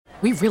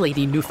we really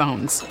need new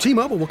phones.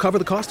 T-Mobile will cover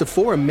the cost of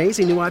 4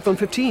 amazing new iPhone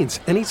 15s,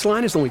 and each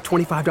line is only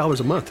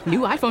 $25 a month. New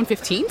iPhone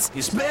 15s?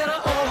 It's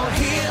better over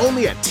here.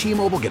 Only at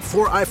T-Mobile, get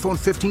 4 iPhone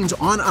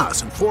 15s on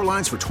us and 4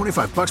 lines for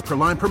 $25 per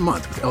line per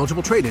month with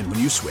eligible trade-in when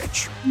you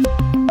switch.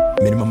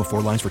 Minimum of 4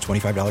 lines for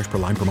 $25 per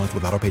line per month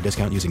with autopay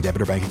discount using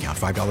debit or bank account.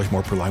 $5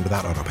 more per line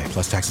without autopay,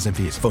 plus taxes and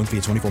fees. Phone fee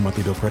at 24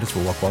 monthly bill credits for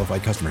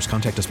well-qualified customers.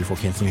 Contact us before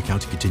canceling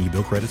account to continue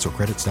bill credits or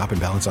credit stop and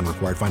balance on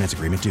required finance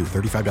agreement due.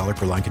 $35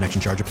 per line connection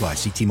charge applies.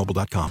 See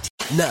T-Mobile.com.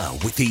 Now,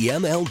 with the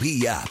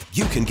MLB app,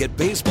 you can get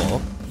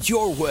baseball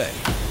your way.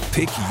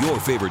 Pick your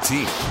favorite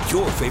team,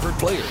 your favorite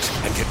players,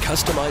 and get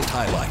customized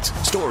highlights,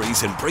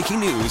 stories, and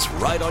breaking news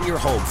right on your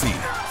home feed.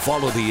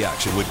 Follow the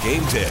action with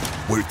Game Day,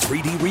 where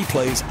 3D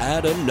replays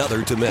add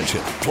another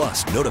dimension.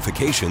 Plus,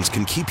 notifications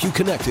can keep you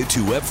connected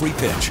to every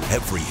pitch,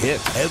 every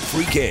hit,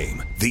 every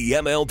game. The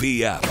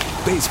MLB app.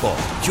 Baseball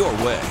your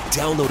way.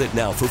 Download it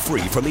now for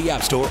free from the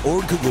App Store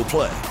or Google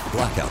Play.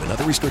 Blackout and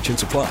other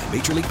restrictions apply.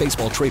 Major League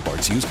Baseball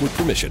trademarks used with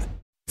permission.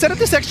 Set up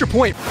this extra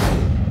point.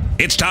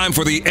 It's time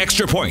for the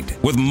Extra Point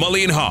with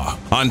Mulligan Haugh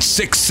on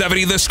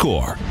 670 The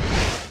Score.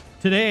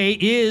 Today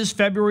is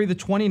February the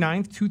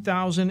 29th,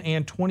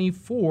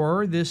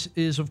 2024. This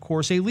is, of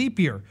course, a leap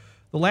year.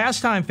 The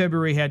last time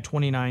February had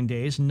 29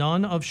 days,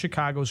 none of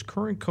Chicago's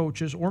current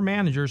coaches or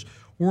managers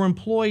were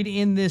employed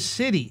in this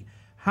city.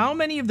 How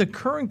many of the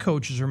current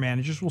coaches or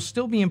managers will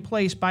still be in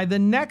place by the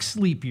next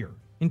leap year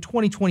in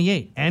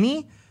 2028?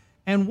 Any?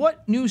 And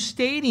what new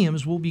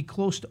stadiums will be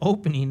close to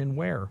opening and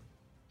where?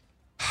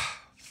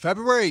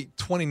 February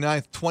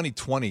 29th,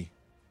 2020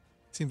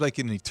 seems like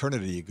an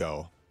eternity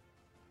ago.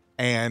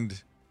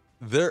 And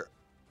there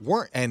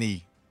weren't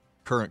any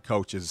current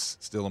coaches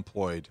still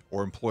employed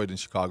or employed in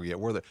Chicago yet,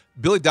 were there?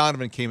 Billy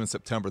Donovan came in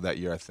September that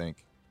year, I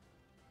think.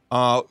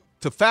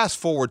 To fast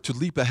forward, to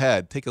leap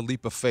ahead, take a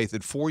leap of faith. In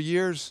 4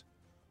 years,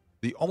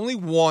 the only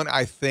one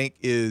I think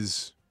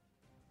is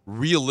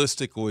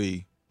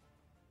realistically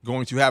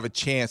going to have a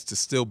chance to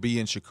still be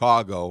in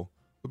Chicago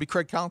would be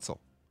Craig Counsell.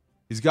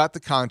 He's got the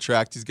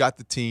contract. He's got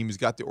the team. He's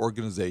got the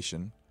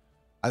organization.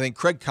 I think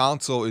Craig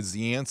Counsell is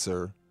the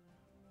answer.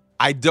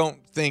 I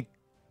don't think,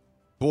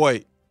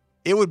 boy,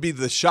 it would be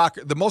the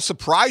shocker. The most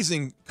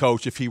surprising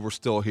coach, if he were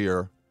still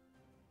here,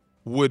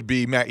 would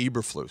be Matt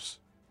Eberflus.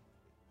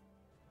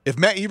 If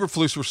Matt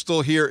Eberflus were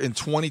still here in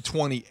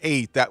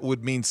 2028, that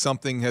would mean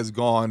something has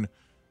gone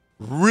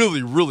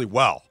really, really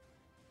well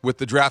with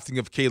the drafting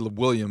of Caleb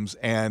Williams,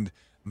 and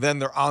then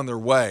they're on their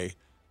way.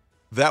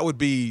 That would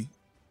be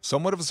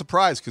somewhat of a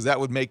surprise because that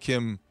would make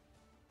him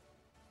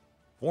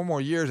 4 more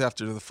years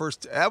after the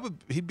first.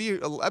 That'd be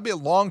a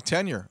long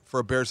tenure for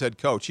a Bears head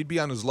coach. He'd be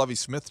on his Lovie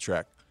Smith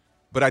track,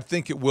 but I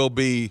think it won't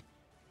be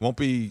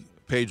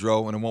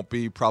Pedro, and it won't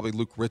be probably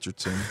Luke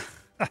Richardson.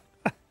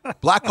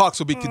 Blackhawks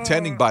will be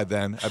contending by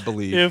then, I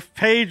believe. If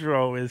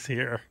Pedro is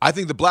here. I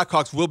think the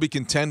Blackhawks will be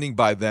contending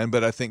by then,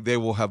 but I think they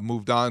will have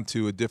moved on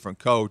to a different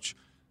coach.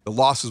 The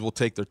losses will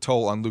take their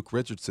toll on Luke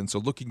Richardson. So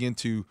looking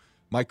into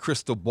my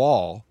crystal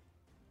ball,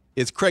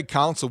 it's Craig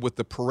Counsell with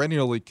the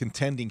perennially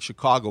contending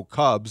Chicago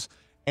Cubs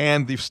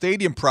and the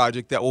stadium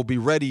project that will be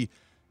ready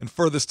and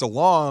furthest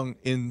along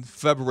in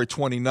February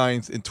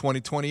 29th in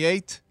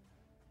 2028,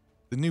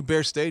 the new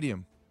Bear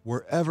Stadium,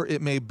 wherever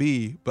it may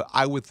be, but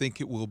I would think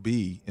it will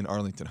be in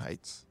Arlington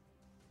Heights.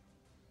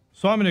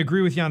 So I'm going to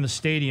agree with you on the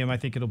stadium. I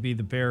think it'll be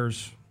the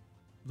Bears.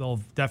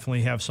 They'll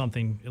definitely have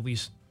something at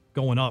least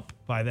going up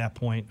by that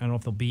point. I don't know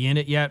if they'll be in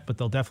it yet, but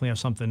they'll definitely have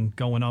something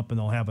going up, and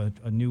they'll have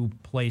a new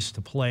place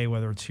to play,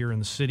 whether it's here in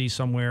the city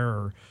somewhere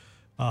or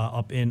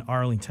up in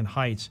Arlington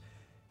Heights.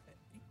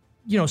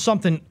 You know,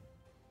 something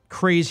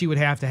crazy would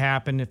have to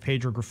happen if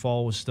Pedro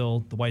Grifol was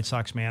still the White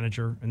Sox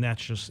manager, and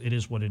that's just, it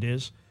is what it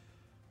is.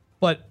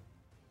 But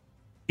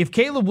if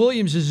Caleb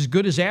Williams is as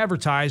good as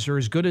advertised or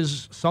as good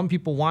as some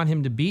people want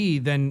him to be,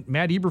 then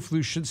Matt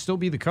Eberflus should still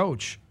be the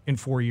coach in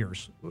 4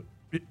 years.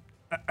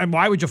 And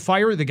why would you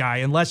fire the guy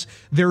unless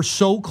they're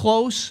so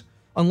close?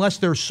 Unless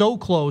they're so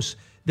close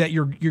that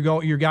you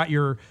got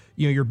your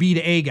B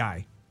to A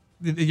guy.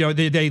 You know,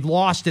 they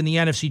lost in the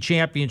NFC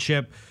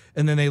Championship,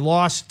 and then they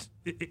lost.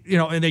 You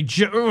know,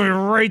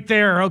 and right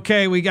there.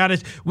 Okay, we got to.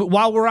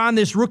 While we're on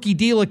this rookie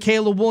deal of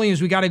Caleb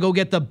Williams, we got to go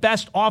get the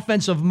best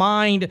offensive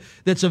mind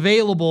that's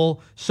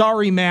available.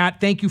 Sorry,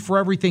 Matt. Thank you for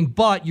everything,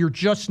 but you're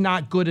just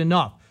not good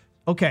enough.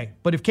 Okay,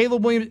 but if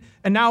Caleb Williams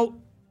and now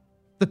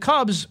the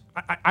Cubs,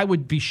 I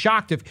would be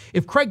shocked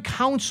if Craig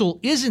Counsell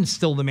isn't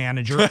still the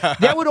manager.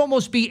 That would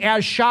almost be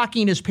as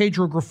shocking as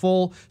Pedro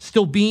Grifol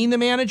still being the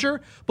manager.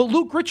 But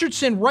Luke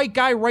Richardson, right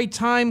guy, right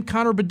time.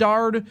 Connor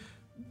Bedard.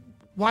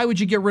 Why would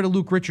you get rid of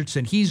Luke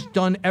Richardson? He's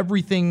done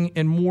everything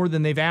and more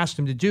than they've asked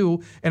him to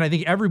do, and I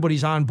think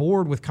everybody's on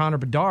board with Connor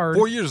Bedard.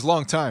 4 years is a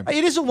long time.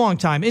 It is a long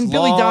time. And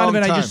Billy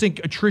Donovan, I just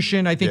think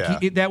attrition, I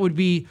think that would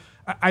be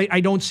 –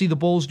 I don't see the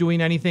Bulls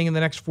doing anything in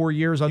the next 4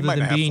 years other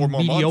than being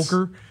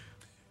mediocre. Months.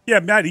 Yeah,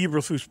 Matt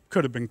Eberflus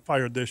could have been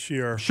fired this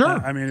year. Sure.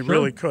 I mean, he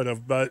really could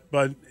have. But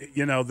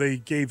you know, they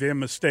gave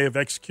him a stay of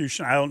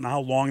execution. I don't know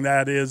how long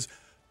that is.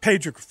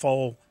 Pedro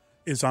Grifol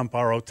is on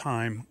borrowed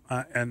time,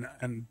 and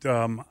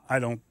I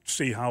don't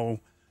see how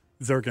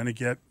they're going to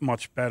get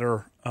much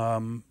better.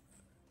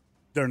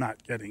 They're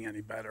not getting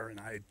any better, and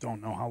I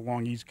don't know how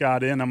long he's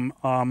got in him.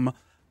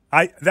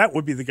 That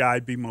would be the guy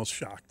I'd be most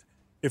shocked.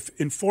 If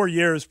in 4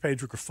 years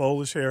Pedro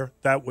Grifol is here,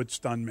 that would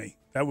stun me.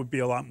 That would be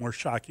a lot more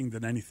shocking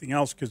than anything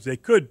else because they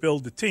could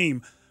build a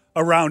team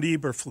around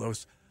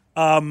Eberflus.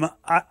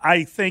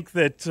 I think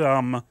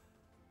that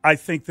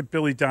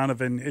Billy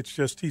Donovan, it's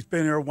just he's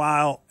been here a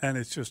while, and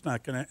it's just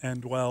not going to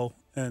end well.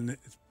 And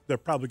they're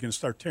probably going to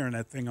start tearing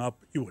that thing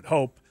up, you would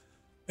hope,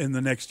 in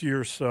the next year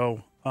or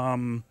so.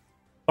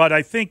 But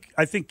I think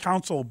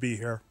Council will be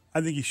here.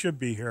 I think he should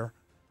be here.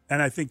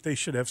 And I think they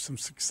should have some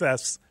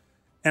success.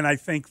 And I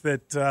think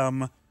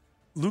that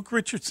Luke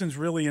Richardson's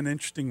really an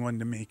interesting one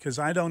to me because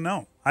I don't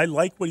know. I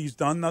like what he's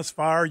done thus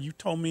far. You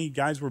told me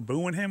guys were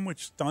booing him,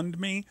 which stunned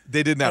me.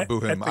 They did not boo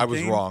him. I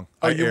was wrong.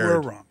 You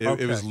were wrong.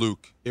 It was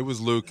Luke. It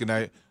was Luke, and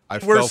I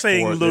We're fell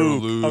saying for it.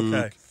 Luke.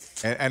 Okay.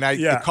 And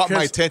it caught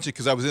my attention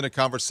because I was in a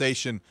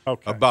conversation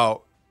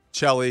about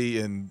Chelly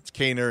and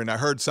Kaner, and I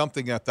heard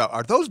something and I thought,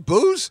 are those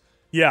boos?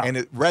 Yeah. And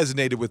it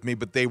resonated with me,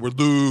 but they were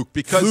Luke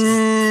because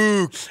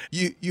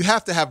you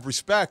have to have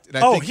respect, and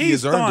I think he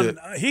has earned it.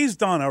 He's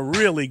done a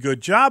really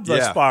good job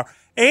thus far.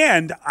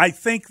 And I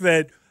think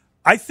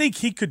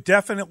he could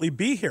definitely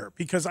be here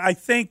because I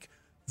think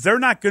they're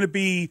not going to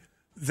be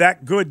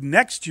that good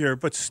next year,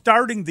 but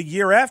starting the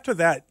year after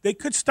that, they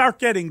could start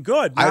getting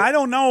good. Now, I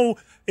don't know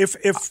if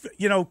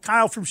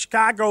Kyle from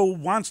Chicago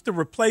wants to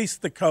replace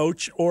the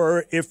coach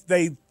or if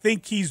they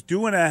think he's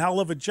doing a hell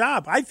of a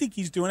job. I think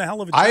he's doing a hell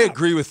of a job. I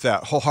agree with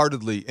that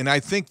wholeheartedly, and I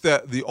think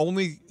that the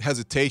only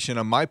hesitation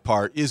on my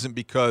part isn't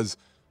because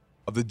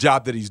of the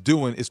job that he's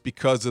doing, it's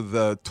because of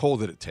the toll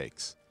that it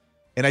takes.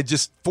 And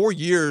 4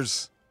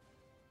 years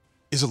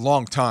is a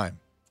long time.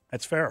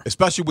 That's fair.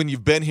 Especially when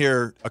you've been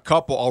here a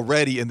couple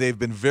already, and they've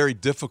been very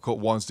difficult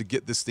ones to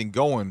get this thing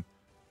going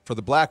for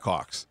the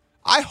Blackhawks.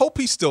 I hope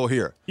he's still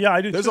here. Yeah,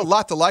 I do. There's a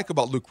lot to like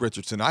about Luke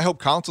Richardson. I hope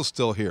Council's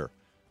still here.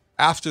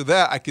 After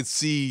that, I could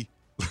see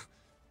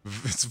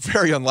it's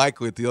very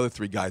unlikely that the other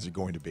three guys are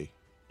going to be.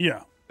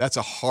 Yeah. That's a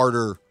much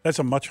harder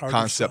sell.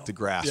 concept to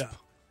grasp.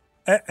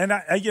 Yeah. And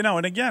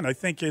and again, I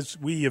think as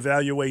we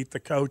evaluate the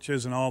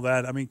coaches and all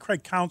that, I mean,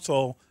 Craig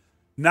Counsell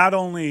not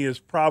only is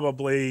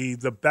probably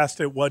the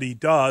best at what he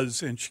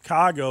does in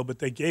Chicago, but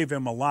they gave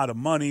him a lot of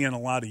money and a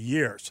lot of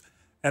years.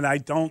 And I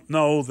don't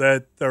know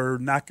that they're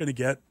not going to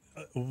get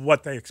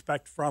what they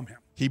expect from him.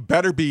 He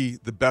better be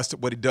the best at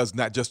what he does,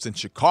 not just in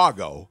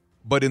Chicago,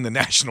 but in the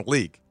National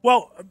League.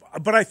 Well,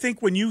 but I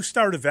think when you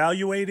start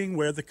evaluating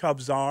where the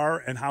Cubs are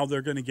and how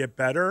they're going to get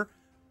better,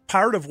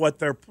 part of what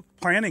they're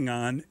planning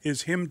on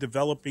is him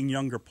developing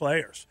younger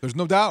players. There's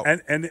no doubt.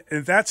 And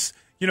that's,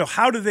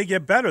 how do they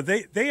get better?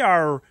 They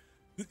are –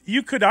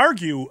 you could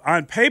argue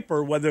on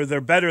paper whether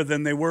they're better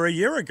than they were a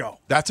year ago.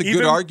 That's a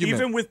good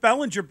argument. Even with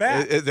Bellinger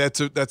back.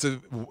 That's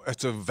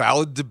a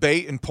valid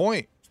debate and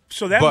point.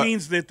 So that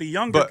means that the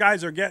younger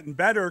guys are getting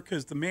better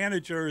because the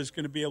manager is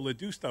going to be able to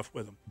do stuff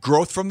with them.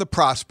 Growth from the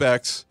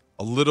prospects,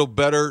 a little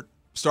better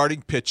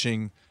starting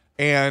pitching,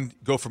 and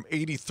go from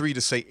 83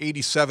 to, say,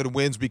 87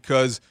 wins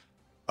because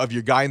of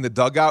your guy in the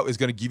dugout is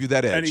going to give you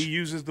that edge. And he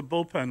uses the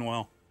bullpen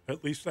well.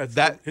 At least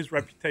that's his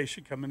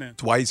reputation coming in.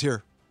 That's why he's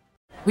here.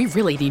 We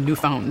really need new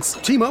phones.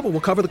 T-Mobile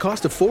will cover the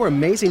cost of 4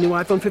 amazing new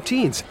iPhone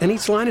 15s, and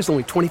each line is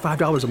only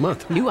 $25 a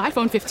month. New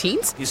iPhone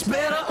 15s? It's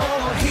better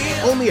over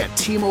here. Only at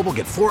T-Mobile,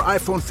 get 4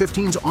 iPhone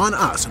 15s on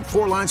us and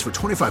 4 lines for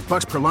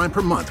 $25 per line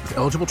per month with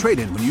eligible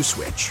trade-in when you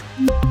switch.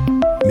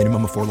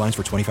 Minimum of 4 lines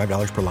for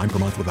 $25 per line per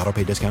month with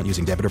autopay discount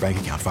using debit or bank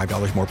account.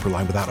 $5 more per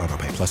line without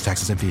autopay, plus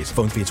taxes and fees.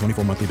 Phone fee at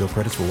 24 monthly bill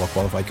credits for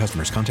well-qualified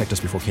customers. Contact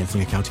us before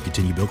canceling account to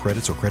continue bill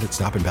credits or credit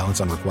stop and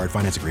balance on required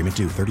finance agreement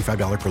due.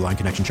 $35 per line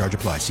connection charge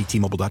applies. See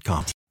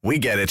T-Mobile.com. We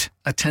get it.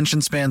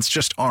 Attention spans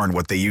just aren't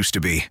what they used to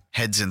be.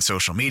 Heads in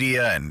social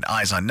media and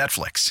eyes on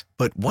Netflix.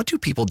 But what do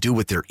people do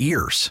with their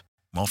ears?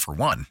 Well, for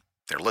one,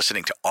 they're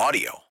listening to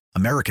audio.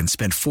 Americans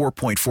spend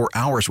 4.4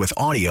 hours with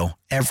audio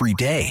every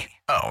day.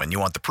 Oh, and you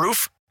want the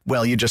proof?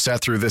 Well, you just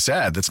sat through this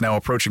ad that's now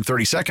approaching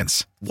 30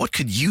 seconds. What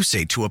could you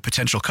say to a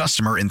potential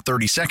customer in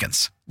 30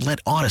 seconds? Let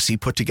Odyssey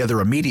put together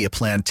a media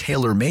plan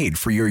tailor-made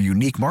for your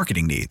unique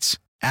marketing needs.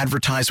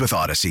 Advertise with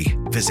Odyssey.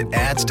 Visit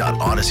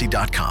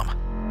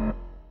ads.odyssey.com.